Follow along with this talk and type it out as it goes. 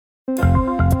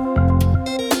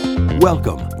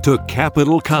Welcome to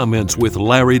Capital Comments with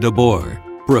Larry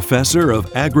DeBoer, Professor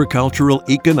of Agricultural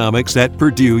Economics at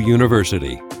Purdue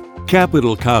University.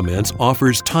 Capital Comments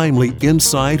offers timely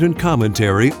insight and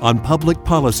commentary on public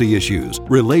policy issues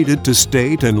related to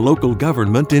state and local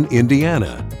government in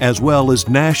Indiana, as well as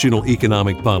national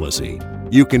economic policy.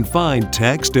 You can find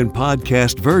text and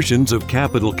podcast versions of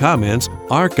Capital Comments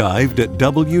archived at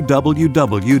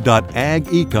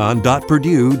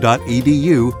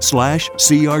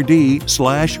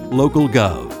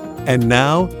www.agecon.purdue.edu/crd/localgov. And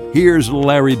now, here's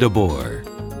Larry DeBoer.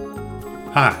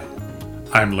 Hi,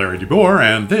 I'm Larry DeBoer,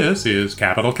 and this is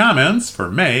Capital Comments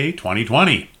for May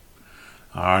 2020.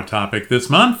 Our topic this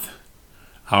month: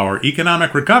 our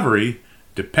economic recovery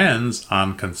depends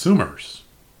on consumers.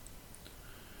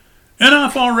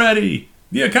 Enough already!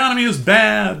 The economy is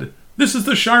bad! This is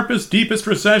the sharpest, deepest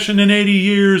recession in 80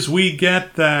 years. We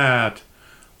get that.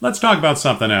 Let's talk about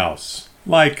something else.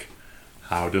 Like,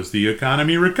 how does the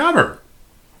economy recover?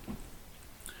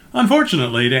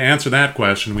 Unfortunately, to answer that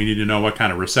question, we need to know what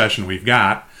kind of recession we've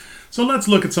got. So let's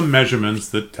look at some measurements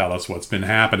that tell us what's been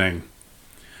happening.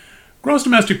 Gross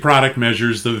domestic product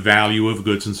measures the value of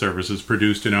goods and services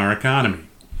produced in our economy.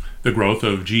 The growth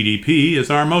of GDP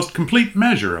is our most complete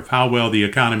measure of how well the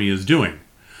economy is doing.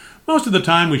 Most of the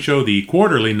time we show the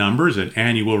quarterly numbers at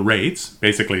annual rates,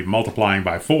 basically multiplying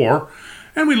by 4,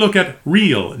 and we look at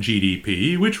real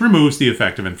GDP, which removes the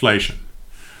effect of inflation.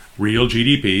 Real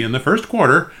GDP in the first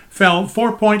quarter fell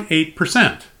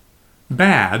 4.8%.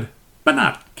 Bad, but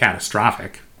not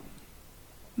catastrophic.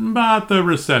 But the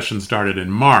recession started in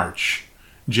March.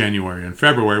 January and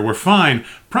February were fine,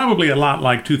 probably a lot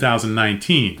like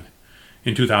 2019.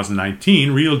 In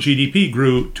 2019, real GDP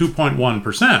grew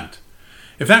 2.1%.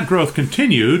 If that growth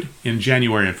continued in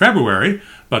January and February,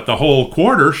 but the whole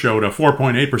quarter showed a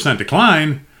 4.8%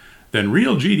 decline, then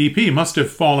real GDP must have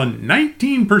fallen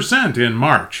 19% in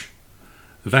March.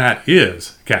 That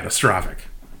is catastrophic.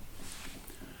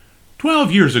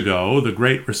 12 years ago, the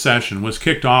Great Recession was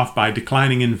kicked off by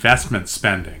declining investment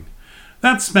spending.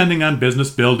 That's spending on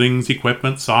business buildings,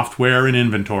 equipment, software, and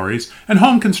inventories, and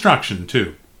home construction,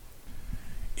 too.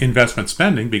 Investment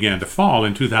spending began to fall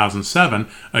in 2007,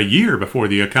 a year before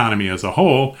the economy as a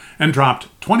whole, and dropped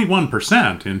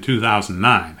 21% in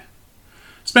 2009.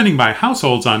 Spending by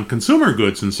households on consumer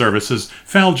goods and services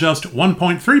fell just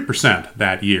 1.3%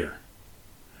 that year.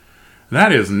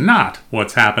 That is not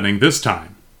what's happening this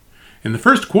time. In the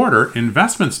first quarter,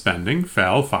 investment spending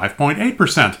fell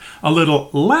 5.8%, a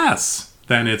little less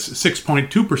than its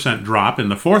 6.2% drop in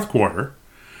the fourth quarter.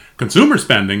 Consumer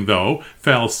spending, though,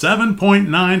 fell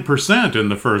 7.9% in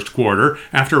the first quarter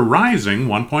after rising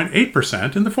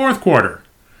 1.8% in the fourth quarter.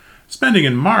 Spending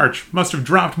in March must have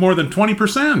dropped more than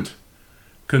 20%.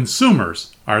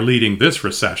 Consumers are leading this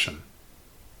recession.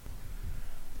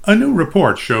 A new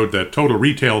report showed that total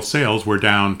retail sales were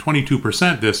down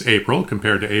 22% this April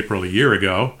compared to April a year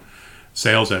ago.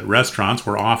 Sales at restaurants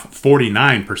were off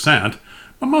 49%,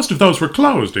 but most of those were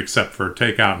closed except for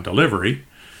takeout and delivery.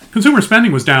 Consumer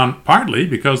spending was down partly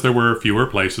because there were fewer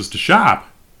places to shop.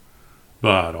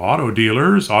 But auto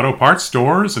dealers, auto parts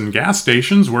stores, and gas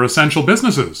stations were essential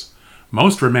businesses.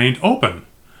 Most remained open.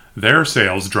 Their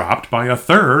sales dropped by a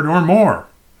third or more.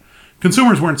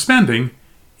 Consumers weren't spending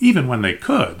even when they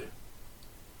could.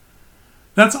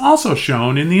 That's also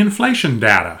shown in the inflation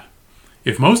data.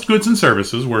 If most goods and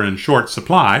services were in short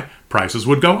supply, prices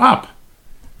would go up.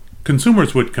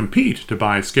 Consumers would compete to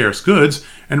buy scarce goods,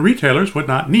 and retailers would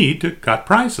not need to cut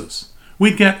prices.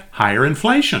 We'd get higher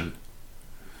inflation.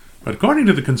 But according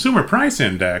to the Consumer Price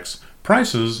Index,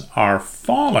 prices are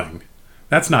falling.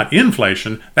 That's not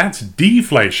inflation, that's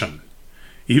deflation.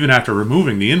 Even after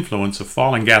removing the influence of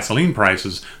falling gasoline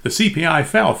prices, the CPI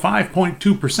fell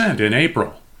 5.2% in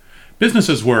April.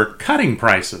 Businesses were cutting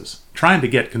prices, trying to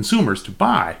get consumers to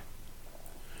buy.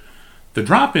 The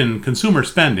drop in consumer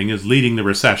spending is leading the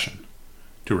recession.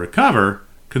 To recover,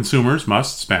 consumers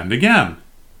must spend again.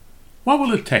 What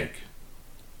will it take?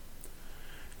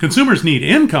 Consumers need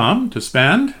income to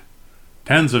spend.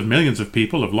 Tens of millions of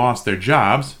people have lost their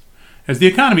jobs. As the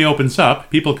economy opens up,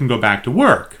 people can go back to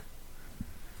work.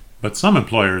 But some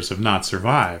employers have not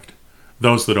survived.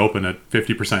 Those that open at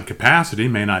 50% capacity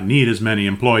may not need as many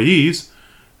employees.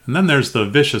 And then there's the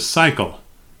vicious cycle.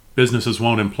 Businesses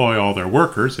won't employ all their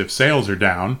workers if sales are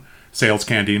down. Sales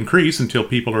can't increase until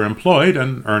people are employed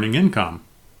and earning income.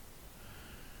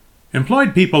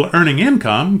 Employed people earning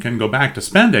income can go back to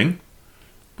spending.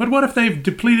 But what if they've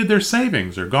depleted their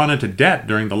savings or gone into debt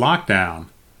during the lockdown?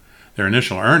 Their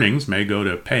initial earnings may go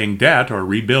to paying debt or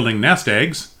rebuilding nest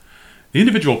eggs. The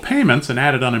individual payments and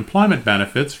added unemployment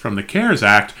benefits from the CARES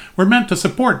Act were meant to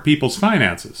support people's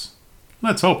finances.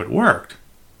 Let's hope it worked.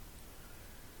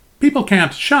 People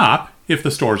can't shop if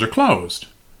the stores are closed.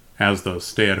 As the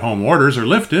stay-at-home orders are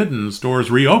lifted and stores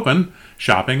reopen,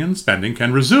 shopping and spending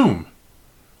can resume.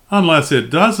 Unless it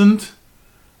doesn't.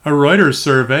 A Reuters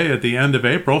survey at the end of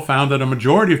April found that a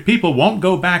majority of people won't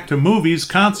go back to movies,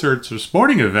 concerts, or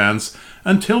sporting events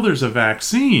until there's a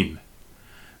vaccine.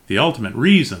 The ultimate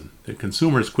reason that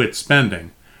consumers quit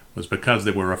spending was because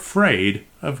they were afraid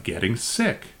of getting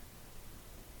sick.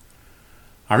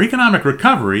 Our economic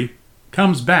recovery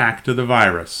comes back to the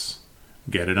virus.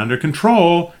 Get it under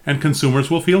control, and consumers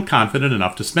will feel confident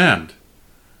enough to spend.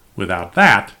 Without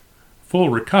that, full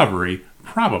recovery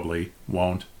probably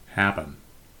won't happen.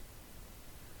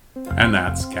 And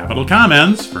that's Capital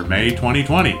Comments for May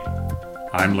 2020.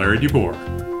 I'm Larry DeBoer.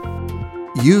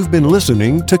 You've been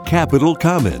listening to Capital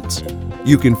Comments.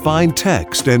 You can find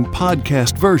text and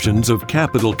podcast versions of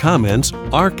Capital Comments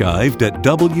archived at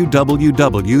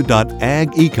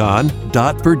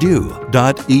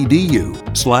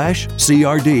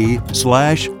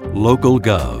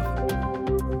www.agecon.purdue.edu/crd/localgov.